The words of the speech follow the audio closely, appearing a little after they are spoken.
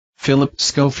Phillip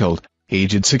Schofield,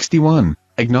 aged 61,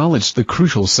 acknowledged the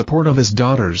crucial support of his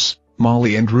daughters,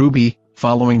 Molly and Ruby,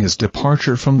 following his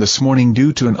departure from This Morning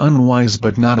due to an unwise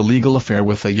but not illegal affair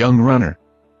with a young runner.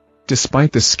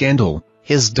 Despite the scandal,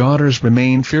 his daughters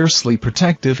remain fiercely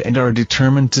protective and are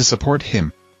determined to support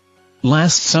him.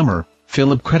 Last summer,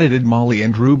 Phillip credited Molly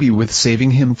and Ruby with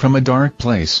saving him from a dark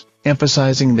place,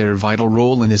 emphasizing their vital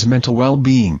role in his mental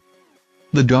well-being.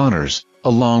 The daughters,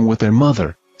 along with their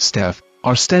mother, Steph,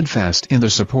 are steadfast in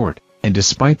their support, and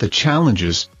despite the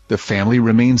challenges, the family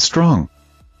remains strong.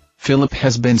 Phillip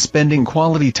has been spending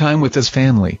quality time with his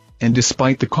family, and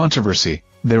despite the controversy,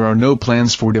 there are no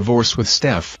plans for divorce with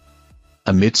Steph.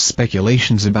 Amidst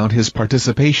speculations about his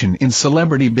participation in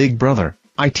Celebrity Big Brother,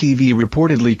 ITV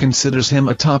reportedly considers him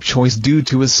a top choice due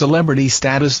to his celebrity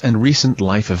status and recent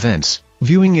life events,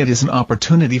 viewing it as an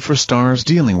opportunity for stars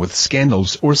dealing with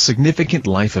scandals or significant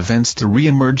life events to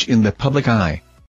re-emerge in the public eye.